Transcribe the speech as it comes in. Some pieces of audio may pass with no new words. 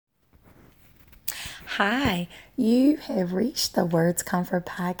Hi, you have reached the Words Comfort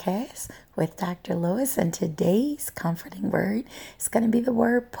Podcast with Dr. Lewis, and today's comforting word is going to be the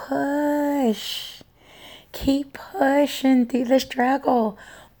word push. Keep pushing through the struggle,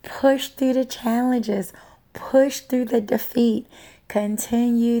 push through the challenges, push through the defeat.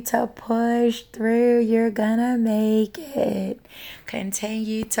 Continue to push through. You're gonna make it.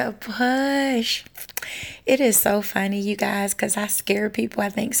 Continue to push. It is so funny, you guys, because I scare people, I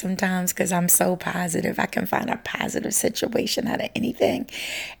think, sometimes because I'm so positive. I can find a positive situation out of anything.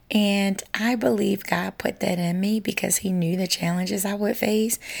 And I believe God put that in me because He knew the challenges I would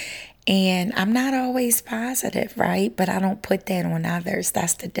face. And I'm not always positive, right? But I don't put that on others.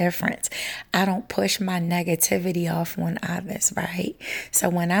 That's the difference. I don't push my negativity off on others, right? So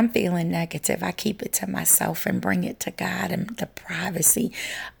when I'm feeling negative, I keep it to myself and bring it to God and the privacy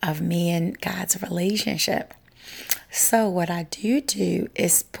of me and God's relationship. So what I do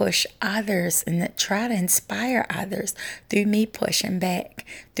is push others and try to inspire others through me pushing back,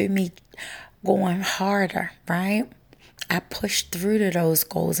 through me going harder, right? I push through to those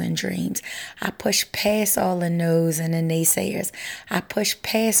goals and dreams. I push past all the no's and the naysayers. I push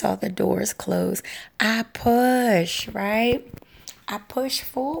past all the doors closed. I push, right? I push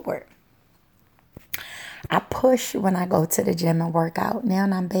forward. I push when I go to the gym and work out. Now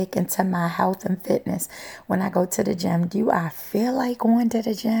I'm back into my health and fitness. When I go to the gym, do I feel like going to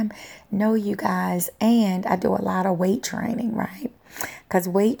the gym? No, you guys. And I do a lot of weight training, right? Because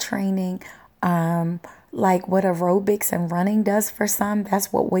weight training, like what aerobics and running does for some,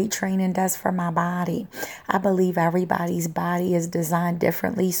 that's what weight training does for my body. I believe everybody's body is designed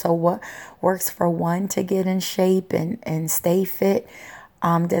differently. So what works for one to get in shape and stay fit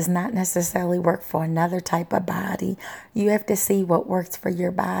does not necessarily work for another type of body. You have to see what works for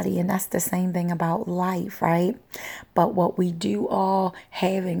your body, and that's the same thing about life, right? But what we do all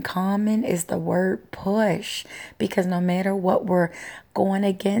have in common is the word push, because no matter what we're going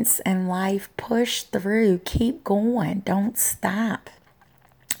against in life, push through, keep going, don't stop.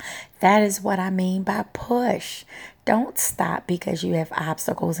 That is what I mean by push. Don't stop because you have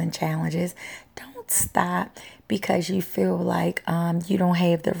obstacles and challenges. Don't stop because you feel like you don't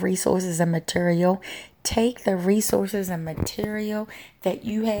have the resources and material. Take the resources and material that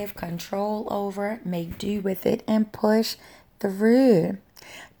you have control over, make do with it, and push through.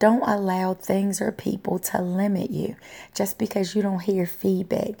 Don't allow things or people to limit you just because you don't hear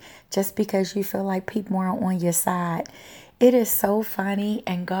feedback, just because you feel like people aren't on your side. It is so funny,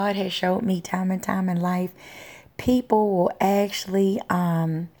 and God has showed me time and time in life, people will actually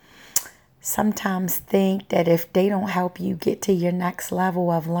sometimes think that if they don't help you get to your next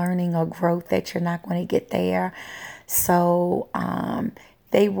level of learning or growth, that you're not going to get there. So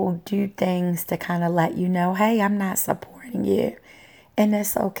they will do things to kind of let you know, hey, I'm not supporting you. And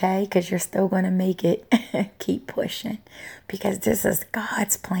it's okay because you're still going to make it. Keep pushing because this is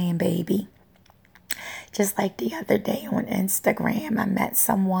God's plan, baby. Just like the other day on Instagram, I met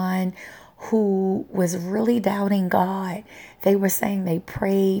someone who was really doubting God. They were saying they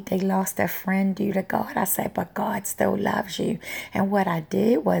prayed, they lost a friend due to God. I said, but God still loves you. And what I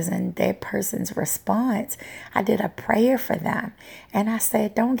did was, in that person's response, I did a prayer for them. And I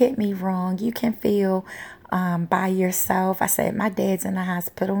said, don't get me wrong, you can feel by yourself. I said, my dad's in the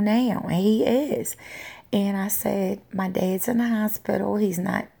hospital now, and he is. And I said, my dad's in the hospital. He's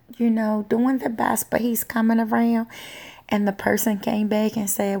not, doing the best, but he's coming around. And the person came back and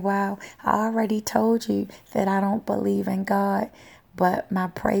said, wow, I already told you that I don't believe in God, but my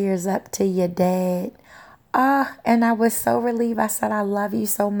prayer's up to your dad. And I was so relieved. I said, I love you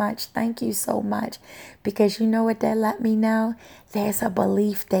so much. Thank you so much. Because you know what that let me know? There's a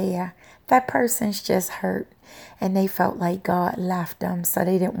belief there. That person's just hurt. And they felt like God left them. So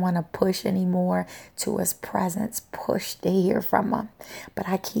they didn't want to push anymore to His presence, push to hear from Him. But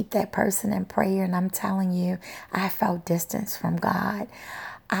I keep that person in prayer. And I'm telling you, I felt distance from God.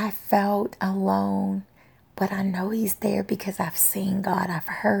 I felt alone. But I know He's there because I've seen God. I've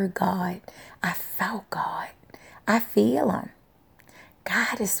heard God. I felt God. I feel Him.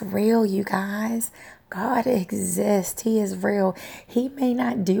 God is real, you guys. God exists. He is real. He may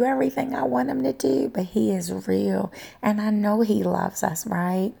not do everything I want Him to do, but He is real. And I know He loves us,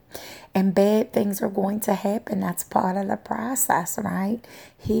 right? And bad things are going to happen. That's part of the process, right?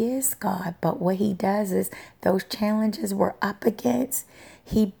 He is God. But what He does is those challenges we're up against,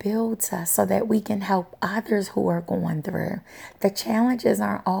 He builds us so that we can help others who are going through. The challenges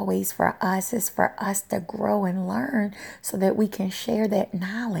aren't always for us. It's for us to grow and learn so that we can share that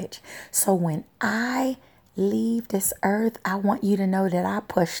knowledge. So when I leave this earth, I want you to know that I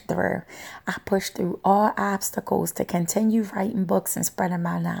pushed through. I pushed through all obstacles to continue writing books and spreading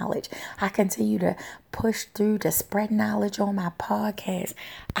my knowledge. I continue to push through to spread knowledge on my podcast.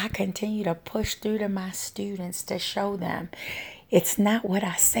 I continue to push through to my students to show them it's not what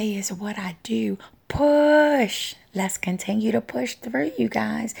I say, it's what I do. Push. Let's continue to push through, you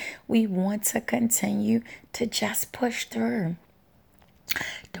guys. We want to continue to just push through.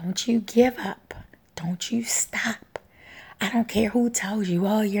 Don't you give up. Don't you stop. I don't care who tells you,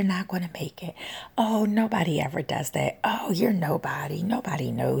 oh, you're not going to make it. Oh, nobody ever does that. Oh, you're nobody.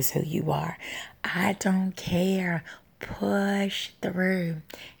 Nobody knows who you are. I don't care. Push through.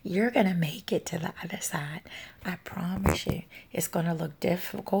 You're going to make it to the other side. I promise you. It's going to look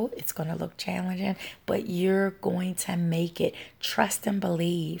difficult. It's going to look challenging, but you're going to make it. Trust and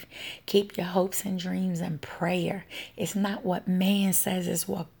believe. Keep your hopes and dreams in prayer. It's not what man says, it's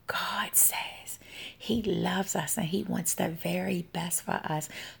what God says. He loves us and he wants the very best for us.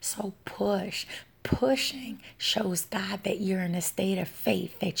 So push. Pushing shows God that you're in a state of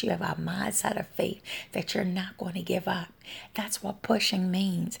faith, that you have a mindset of faith, that you're not going to give up. That's what pushing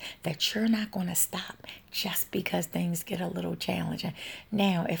means, that you're not going to stop just because things get a little challenging.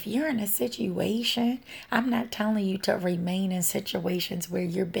 Now, if you're in a situation, I'm not telling you to remain in situations where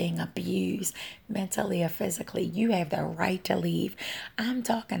you're being abused mentally or physically. You have the right to leave. I'm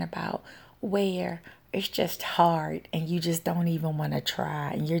talking about where it's just hard and you just don't even want to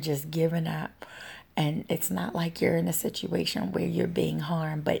try and you're just giving up. And it's not like you're in a situation where you're being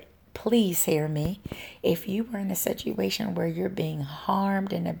harmed, but please hear me. If you were in a situation where you're being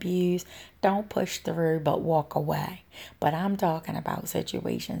harmed and abused, don't push through, but walk away. But I'm talking about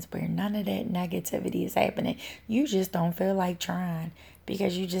situations where none of that negativity is happening. You just don't feel like trying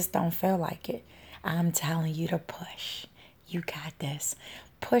because you just don't feel like it. I'm telling you to push. You got this.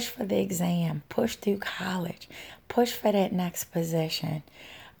 Push for the exam. Push through college. Push for that next position.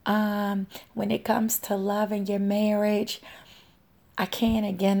 When it comes to love and your marriage, I can't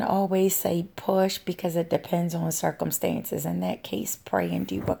again always say push because it depends on circumstances. In that case, pray and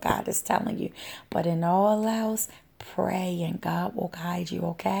do what God is telling you. But in all else, pray and God will guide you,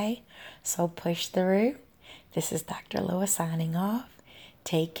 okay? So push through. This is Dr. Lewis signing off.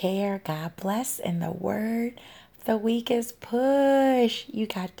 Take care. God bless. And the word of the week is push. You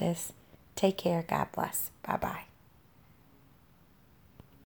got this. Take care. God bless. Bye-bye.